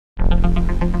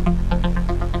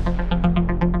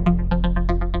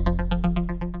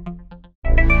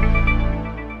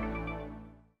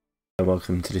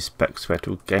Welcome to this back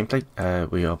special gameplay.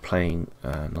 We are playing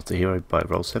Not a Hero by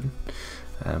Roll7.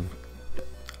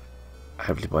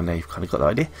 Hopefully by now you've kind of got the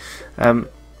idea.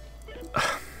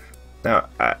 Now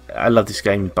I love this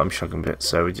game, but I'm struggling a bit,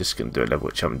 so we're just going to do a level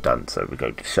which I haven't done, so we're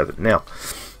going to show that now.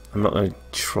 I'm not going to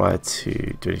try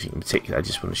to do anything in particular, I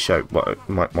just want to show what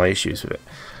my issues with it.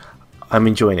 I'm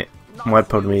enjoying it. My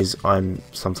problem is I'm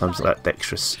sometimes like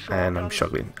dexterous and I'm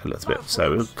struggling a little bit, so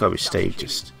we'll go with Steve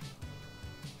just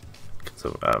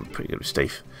because I'm pretty good with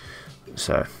Steve.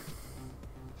 So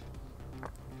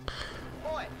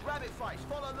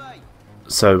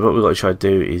what we've got to try to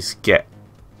do is get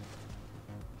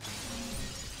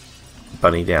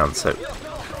Bunny down. So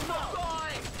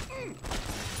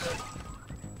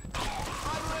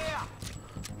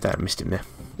damn, missed him there.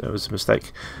 That was a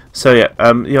mistake. So yeah,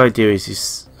 the idea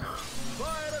is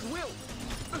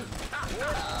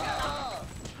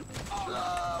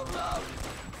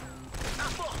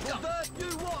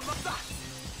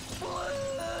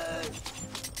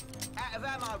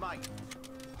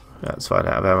that's fine,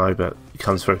 out of ammo, but it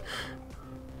comes through.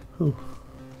 Ooh.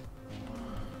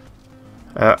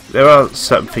 There are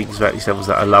certain things about these levels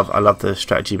that I love. I love the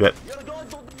strategy bit.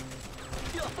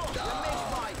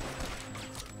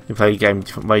 You play a game in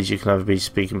different ways. You can either be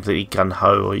completely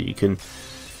gun-ho, or you can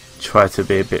try to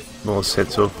be a bit more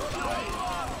sensible.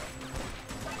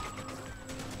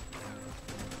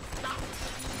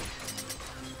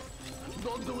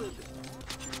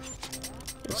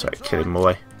 That's right, kill him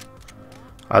away.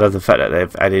 I love the fact that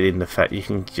they've added in the fact you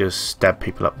can just stab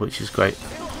people up, which is great.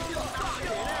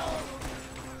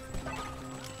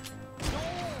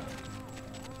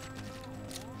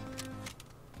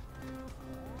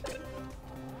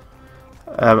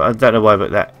 I don't know why,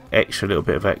 but that extra little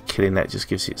bit about killing that just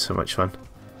gives it so much fun.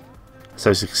 So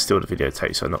it's still the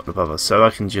videotape, so I'm not going to bother. So I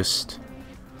can just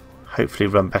hopefully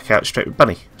run back out straight with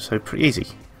Bunny. So pretty easy.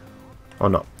 Or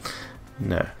not.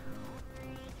 No.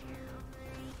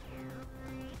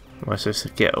 Am I supposed to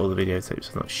get all the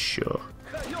videotapes? I'm not sure.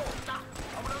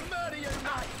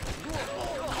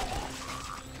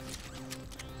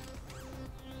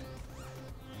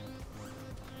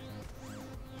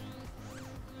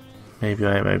 Maybe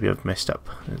I've messed up.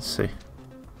 Let's see.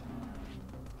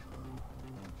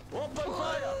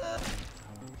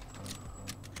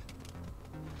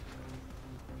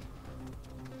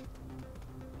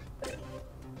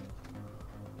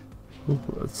 Ooh,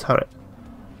 let's hurry.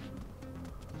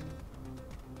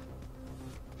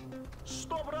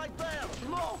 Stop right there!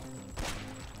 No!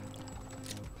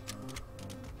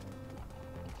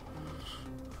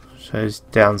 Shows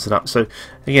downs and ups. So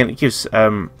again, it gives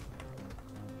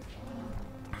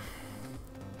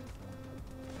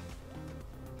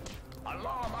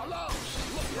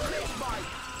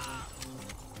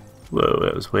whoa,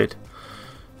 that was weird.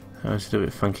 That was a little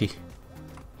bit funky.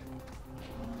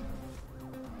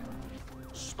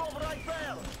 Stop right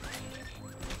there.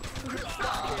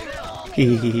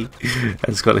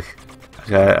 That's got it.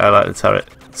 Okay, I like the turret.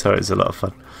 The turret is a lot of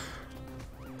fun.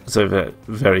 It's a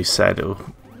very sad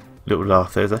little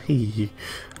laugh there. Like, I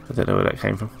don't know where that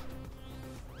came from.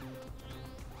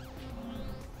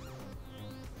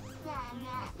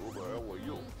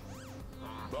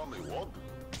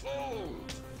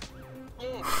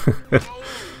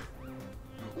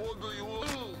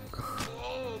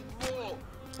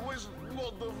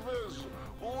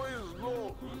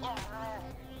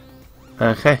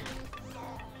 Okay.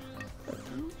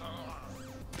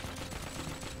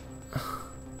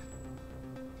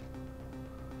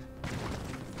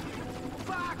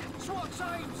 Back! SWAT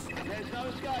teams! There's no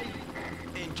escape.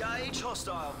 Engage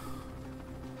hostile.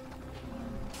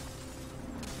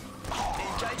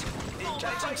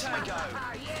 Engaging tango.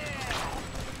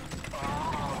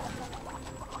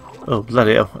 Oh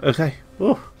bloody hell! Okay.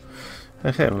 Ooh.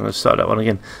 Okay, I'm going to start that one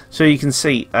again. So you can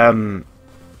see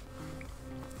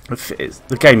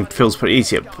the game feels pretty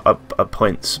easy at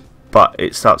points, but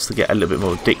it starts to get a little bit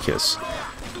more ridiculous,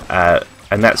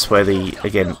 and that's where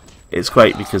again it's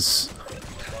great because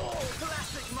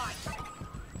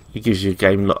it gives you the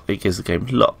game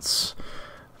lots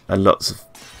and lots of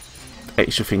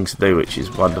extra things to do, which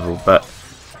is wonderful. But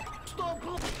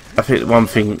I think one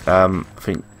thing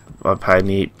by playing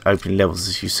the opening levels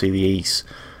is you see the ease,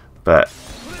 but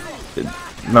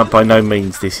by no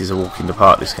means this is a walk in the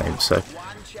park, this game. So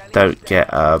don't get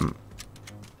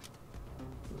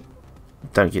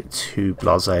too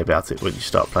blasé about it when you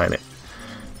start playing it,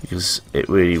 because it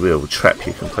really will trap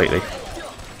you completely.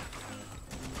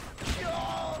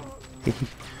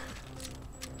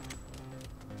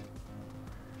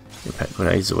 Impact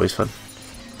grenades are always fun.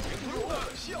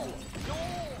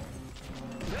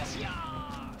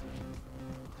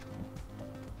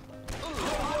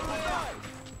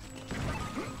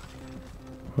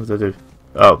 What did I do?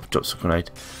 Oh, dropped a grenade.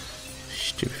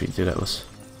 Stupid thing to do that was.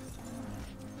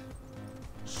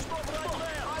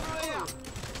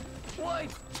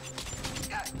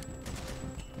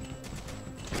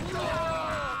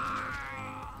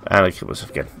 And I killed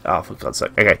myself again. Oh, for God's sake.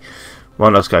 Okay.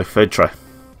 One, let's go. Third try.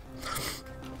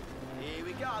 Here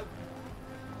we go.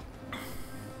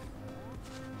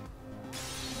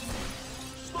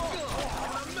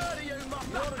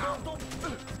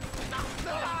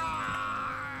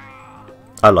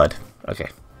 I lied. Okay.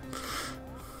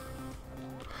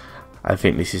 I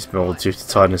think this is more due to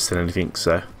tiredness than anything,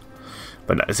 so.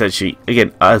 But no, it's actually,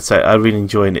 again, I'd say I'm really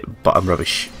enjoying it, but I'm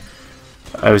rubbish.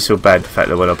 I always feel bad the fact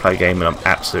that when I play a game and I'm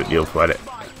absolutely awful at it.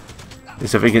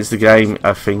 It's, I think it's the game,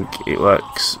 I think it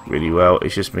works really well,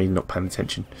 it's just me not paying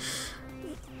attention.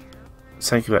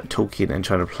 Something about talking and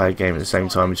trying to play a game at the same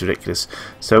time is ridiculous.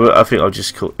 So I think I'll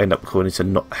just end up calling it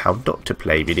a how not to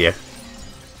play video.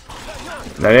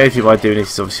 Now the only thing by doing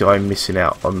this is obviously I'm missing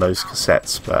out on those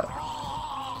cassettes, but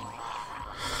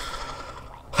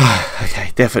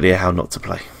okay, definitely a how not to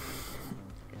play.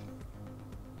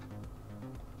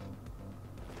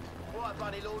 Right,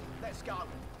 buddy lord, let's go.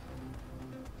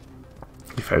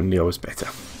 If only I was better.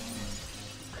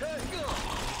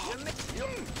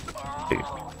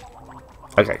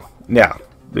 Okay, now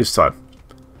this time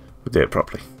we'll do it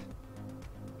properly.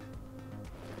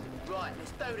 Right,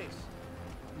 let's do this.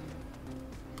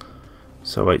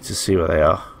 So wait to see where they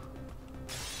are.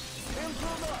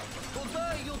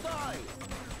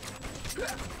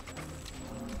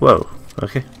 Whoa,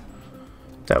 okay.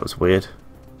 That was weird.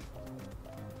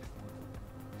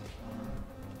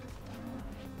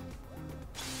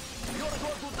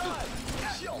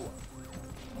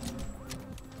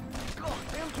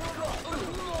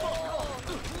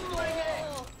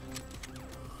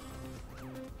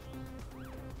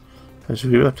 That's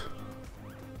weird.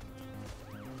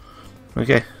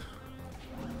 Okay.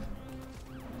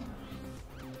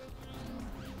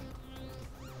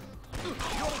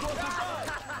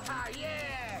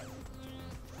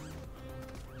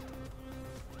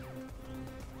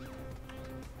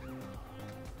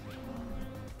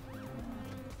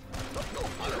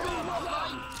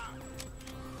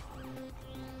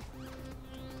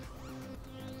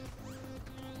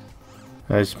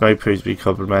 This may prove to be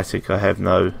problematic. I have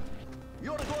no.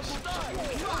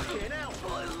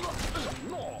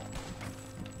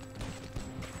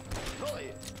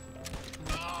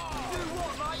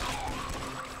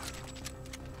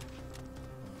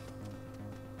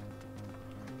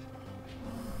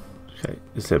 Okay,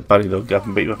 is there a bunny dog go up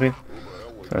and beat me up in?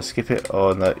 Can I skip it?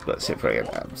 Oh no, let's sit for it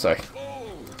again. I'm sorry.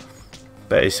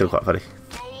 But it's still quite funny.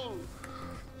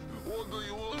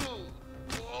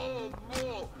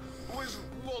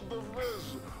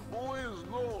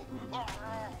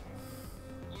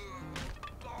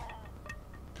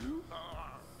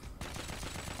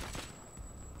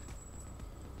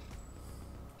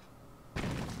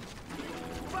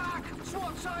 Back!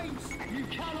 SWAT teams! You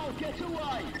cannot get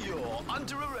away! You're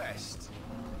under arrest.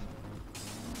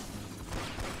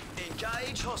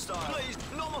 Engage hostile. Please,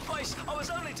 not my face. I was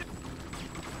only to...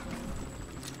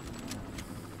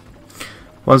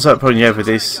 One side problem you have with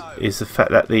this is the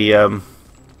fact that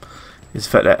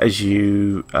as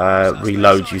you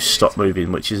reload, you stop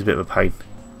moving, which is a bit of a pain.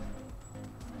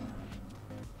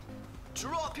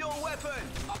 Drop your weapon!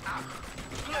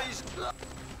 Please.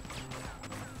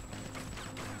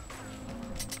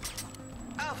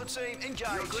 Alpha team, engage.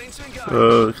 You're clean to engage.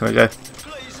 Oh, can I go?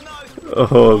 Please, no.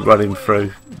 Oh, running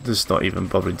through. Just not even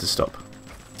bothering to stop.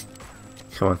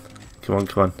 Come on. Come on,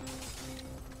 come on.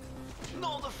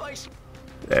 Not the face.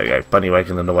 There we go. Bunny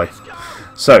wagon on the way.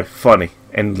 So, finally,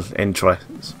 end try.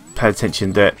 Pay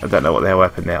attention to it. I don't know what the hell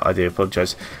happened there. I do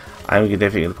apologise. I'm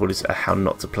definitely going to call this a how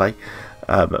not to play.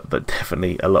 But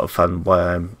definitely a lot of fun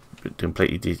while I'm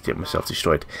completely getting myself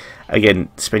destroyed. Again,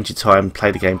 spend your time,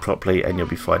 play the game properly, and you'll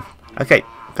be fine. Okay,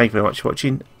 thank you very much for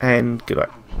watching, and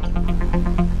goodbye.